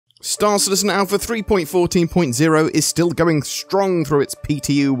Star Citizen Alpha 3.14.0 is still going strong through its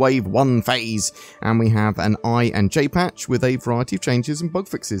PTU Wave 1 phase, and we have an I and J patch with a variety of changes and bug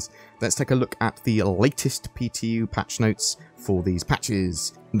fixes. Let's take a look at the latest PTU patch notes for these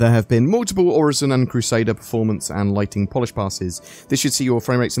patches. There have been multiple Orison and Crusader performance and lighting polish passes. This should see your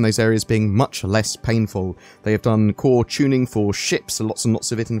frame rates in those areas being much less painful. They have done core tuning for ships, lots and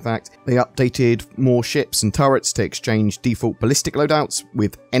lots of it in fact. They updated more ships and turrets to exchange default ballistic loadouts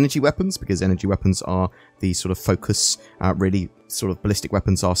with energy weapons, because energy weapons are the sort of focus. Really, sort of ballistic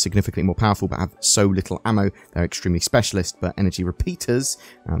weapons are significantly more powerful but have so little ammo. They're extremely specialist, but energy repeaters,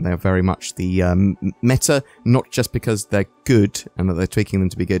 they are very much the meta, not just because they're good and that they're tweaking them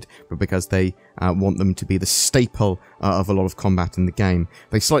to be good, but because they want them to be the staple of a lot of combat in the game.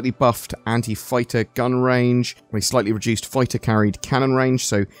 They slightly buffed anti-fighter gun range, they slightly reduced fighter-carried cannon range,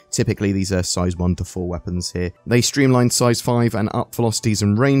 so typically these are size 1 to 4 weapons here. They streamlined size 5 and up velocities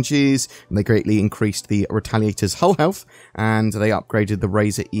and ranges, and they greatly increased the Retaliator's hull health, and they upgraded the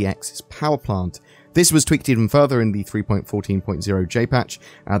Razor EX's power plant. This was tweaked even further in the 3.14.0 J patch.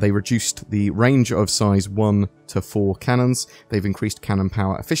 They reduced the range of size 1 to 4 cannons. They've increased cannon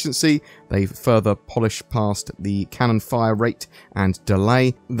power efficiency. They've further polished past the cannon fire rate and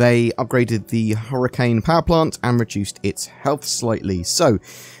delay. They upgraded the Hurricane power plant and reduced its health slightly. So,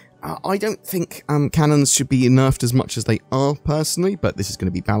 I don't think cannons should be nerfed as much as they are personally, but this is going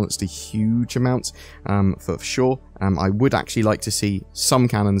to be balanced a huge amount for sure. I would actually like to see some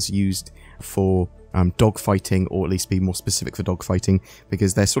cannons used for dogfighting, or at least be more specific for dogfighting,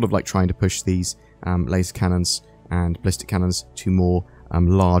 because they're sort of like trying to push these laser cannons and ballistic cannons to more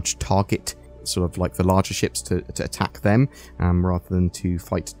large target, sort of like the larger ships to attack them rather than to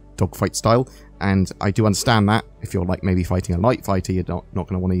fight dogfight style. And I do understand that if you're like maybe fighting a light fighter, you're not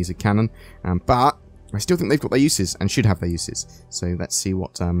going to want to use a cannon, but I still think they've got their uses and should have their uses. So let's see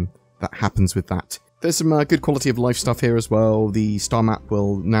what that happens with that. There's some good quality of life stuff here as well. The star map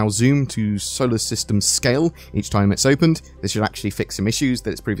will now zoom to solar system scale each time it's opened. This should actually fix some issues that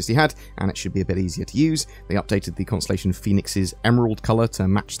it's previously had, and it should be a bit easier to use. They updated the constellation Phoenix's emerald color to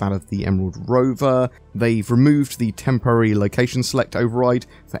match that of the Emerald Rover. They've removed the temporary location select override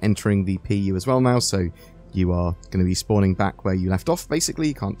for entering the PEU as well now, so you are going to be spawning back where you left off, basically.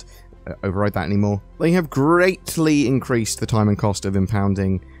 You can't override that anymore. They have greatly increased the time and cost of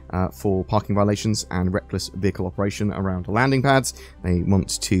impounding for parking violations and reckless vehicle operation around landing pads. They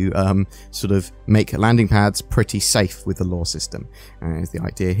want to sort of make landing pads pretty safe with the law system, is the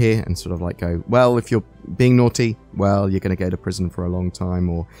idea here, and sort of like go, well, if you're being naughty, well, you're going to go to prison for a long time,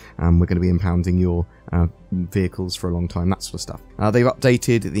 or we're going to be impounding your vehicles for a long time, that sort of stuff. They've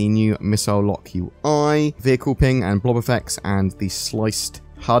updated the new missile lock UI, vehicle ping and blob effects, and the sliced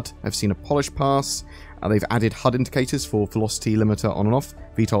HUD have seen a polish pass. They've added HUD indicators for velocity limiter on and off,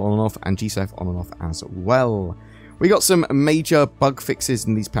 VTOL on and off, and GSEF on and off as well. We got some major bug fixes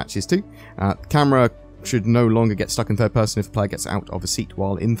in these patches too. Camera should no longer get stuck in third person if the player gets out of a seat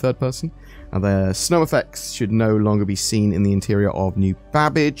while in third person. The snow effects should no longer be seen in the interior of New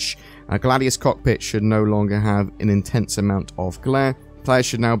Babbage. Gladius cockpit should no longer have an intense amount of glare. Players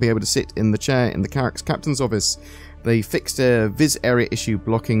should now be able to sit in the chair in the Carrack's captain's office. They fixed a vis area issue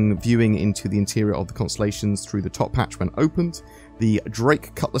blocking viewing into the interior of the constellations through the top hatch when opened. The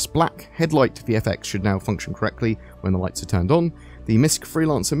Drake Cutlass Black headlight VFX should now function correctly when the lights are turned on. The MISC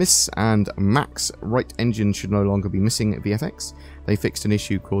Freelancer Miss and Max right engine should no longer be missing VFX. They fixed an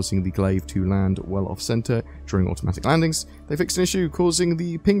issue causing the glaive to land well off center during automatic landings. They fixed an issue causing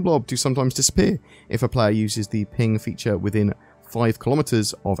the ping blob to sometimes disappear if a player uses the ping feature within 5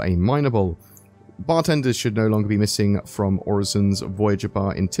 kilometers of a mineable. Bartenders should no longer be missing from Orison's Voyager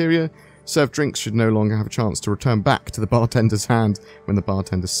bar interior. Served drinks should no longer have a chance to return back to the bartender's hand when the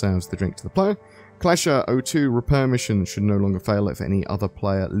bartender serves the drink to the player. Clasher O2 repair mission should no longer fail if any other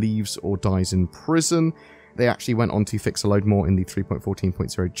player leaves or dies in prison. They actually went on to fix a load more in the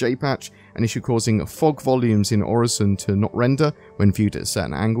 3.14.0 J patch. An issue causing fog volumes in Orison to not render when viewed at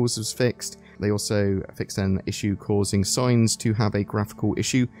certain angles was fixed. They also fixed an issue causing signs to have a graphical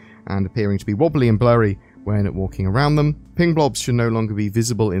issue and appearing to be wobbly and blurry when walking around them. Ping blobs should no longer be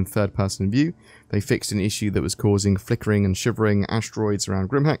visible in third-person view. They fixed an issue that was causing flickering and shivering asteroids around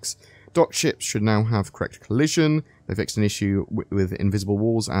Grimhex. Dock ships should now have correct collision. They fixed an issue with invisible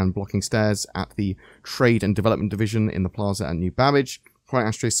walls and blocking stairs at the Trade and Development Division in the plaza at New Babbage. Quiet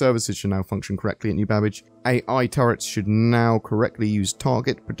Ashtray services should now function correctly at New Babbage. AI turrets should now correctly use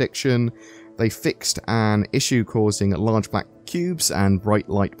target prediction. They fixed an issue causing large black cubes and bright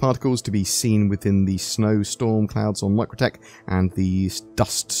light particles to be seen within the snowstorm clouds on Microtech and the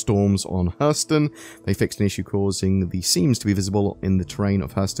dust storms on Hurston. They fixed an issue causing the seams to be visible in the terrain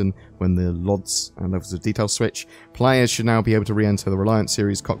of Hurston when the LODs and levels of detail switch. Players should now be able to re-enter the Reliance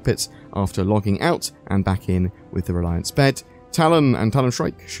series cockpits after logging out and back in with the Reliance bed. Talon and Talon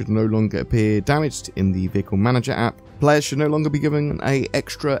Shrike should no longer appear damaged in the Vehicle Manager app. Players should no longer be given an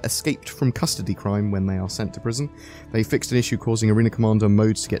extra escaped from custody crime when they are sent to prison. They fixed an issue causing Arena Commander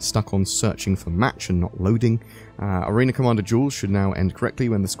modes to get stuck on searching for match and not loading. Arena Commander duels should now end correctly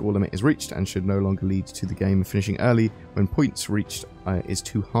when the score limit is reached and should no longer lead to the game finishing early when points reached is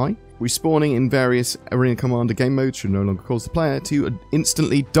too high. Respawning in various Arena Commander game modes should no longer cause the player to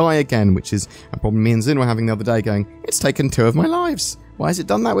instantly die again, which is a problem me and Zin were having the other day going, it's taken 2 of my lives. Why has it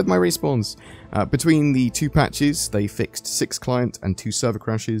done that with my respawns? Between the 2 patches, they fixed 6 client and 2 server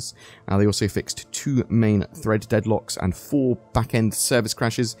crashes. They also fixed 2 main thread deadlocks and 4 back-end service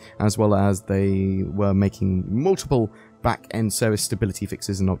crashes, as well as they were making multiple back-end service stability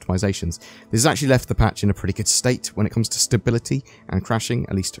fixes and optimizations. This has actually left the patch in a pretty good state when it comes to stability and crashing,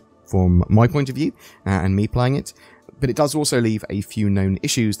 at least from my point of view and me playing it. But it does also leave a few known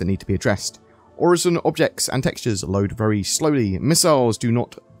issues that need to be addressed. Horizon objects and textures load very slowly. Missiles do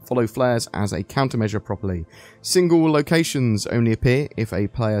not follow flares as a countermeasure properly. Single locations only appear if a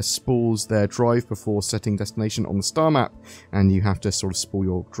player spools their drive before setting destination on the star map, and you have to sort of spool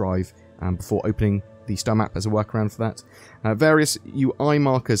your drive before opening the star map as a workaround for that. Various UI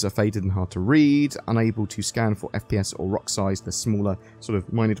markers are faded and hard to read, unable to scan for FPS or rock size, the smaller sort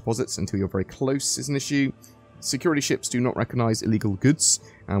of minor deposits until you're very close is an issue. Security ships do not recognize illegal goods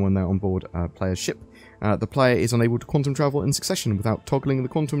when they're on board a player's ship. The player is unable to quantum travel in succession without toggling the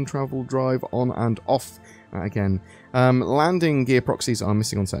quantum travel drive on and off. Again, landing gear proxies are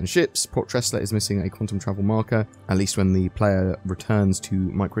missing on certain ships. Port Tressler is missing a quantum travel marker, at least when the player returns to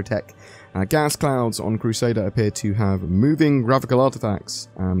Microtech. Gas clouds on Crusader appear to have moving graphical artifacts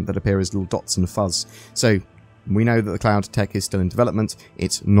that appear as little dots and fuzz. So we know that the cloud tech is still in development.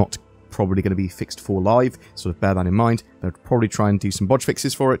 It's not probably going to be fixed for live, sort of bear that in mind. They'll probably try and do some bodge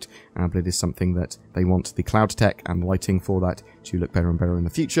fixes for it, but it is something that they want the cloud tech and the lighting for that to look better and better in the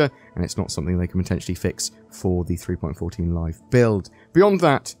future, and it's not something they can potentially fix for the 3.14 live build. Beyond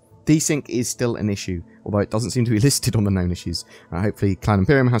that, desync is still an issue, although it doesn't seem to be listed on the known issues. Hopefully Cloud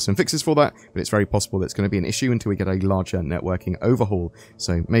Imperium has some fixes for that, but it's very possible that it's going to be an issue until we get a larger networking overhaul.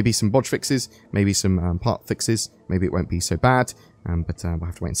 So maybe some bodge fixes, maybe some part fixes, maybe it won't be so bad, but we'll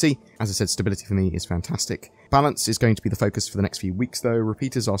have to wait and see. As I said, stability for me is fantastic. Balance is going to be the focus for the next few weeks though.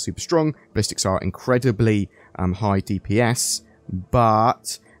 Repeaters are super strong, ballistics are incredibly high DPS,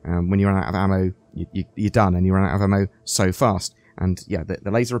 but when you run out of ammo, you're done, and you run out of ammo so fast. And yeah,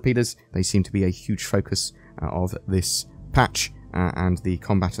 the laser repeaters, they seem to be a huge focus of this patch and the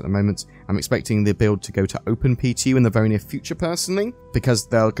combat at the moment. I'm expecting the build to go to open PTU in the very near future personally, because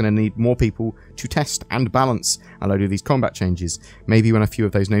they're going to need more people to test and balance a load of these combat changes, maybe when a few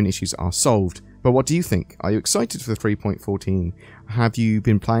of those known issues are solved. But what do you think? Are you excited for the 3.14? Have you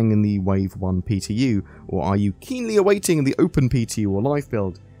been playing in the Wave 1 PTU, or are you keenly awaiting the open PTU or live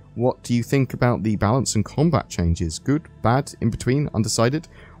build? What do you think about the balance and combat changes? Good, bad, in between, undecided?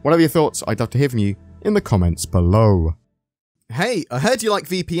 Whatever your thoughts, I'd love to hear from you in the comments below. Hey, I heard you like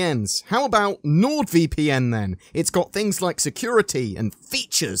VPNs. How about NordVPN then? It's got things like security and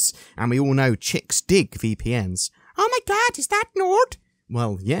features, and we all know chicks dig VPNs. Oh my god, is that Nord?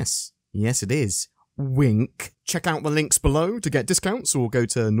 Well, yes. Yes, it is. Wink. Check out the links below to get discounts, or go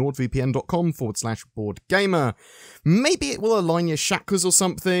to nordvpn.com/BoredGamer. Maybe it will align your chakras or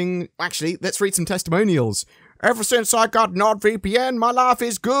something. Actually, let's read some testimonials. Ever since I got NordVPN, my life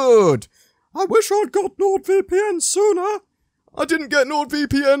is good. I wish I'd got NordVPN sooner. I didn't get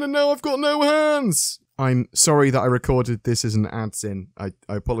NordVPN and now I've got no hands. I'm sorry that I recorded this as an ads in. I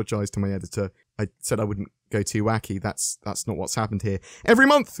apologise to my editor. I said I wouldn't go too wacky. That's not what's happened here. Every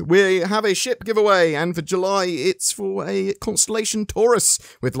month we have a ship giveaway, and for July it's for a Constellation Taurus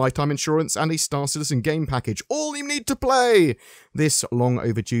with lifetime insurance and a Star Citizen game package. All you need to play! This long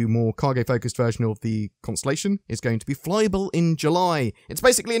overdue, more cargo focused version of the Constellation is going to be flyable in July. It's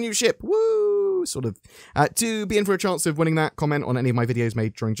basically a new ship. Woo! Sort of. To be in for a chance of winning that, comment on any of my videos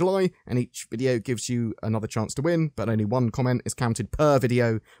made during July, and each video gives you another chance to win, but only one comment is counted per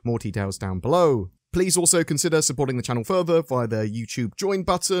video. More details down below. Please also consider supporting the channel further via the YouTube join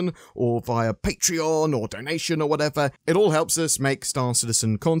button, or via Patreon or donation or whatever. It all helps us make Star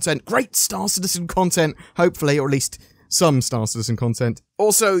Citizen content. Great Star Citizen content, hopefully, or at least some Star Citizen content.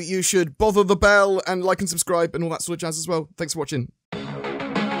 Also, you should bother the bell and like and subscribe and all that sort of jazz as well. Thanks for watching.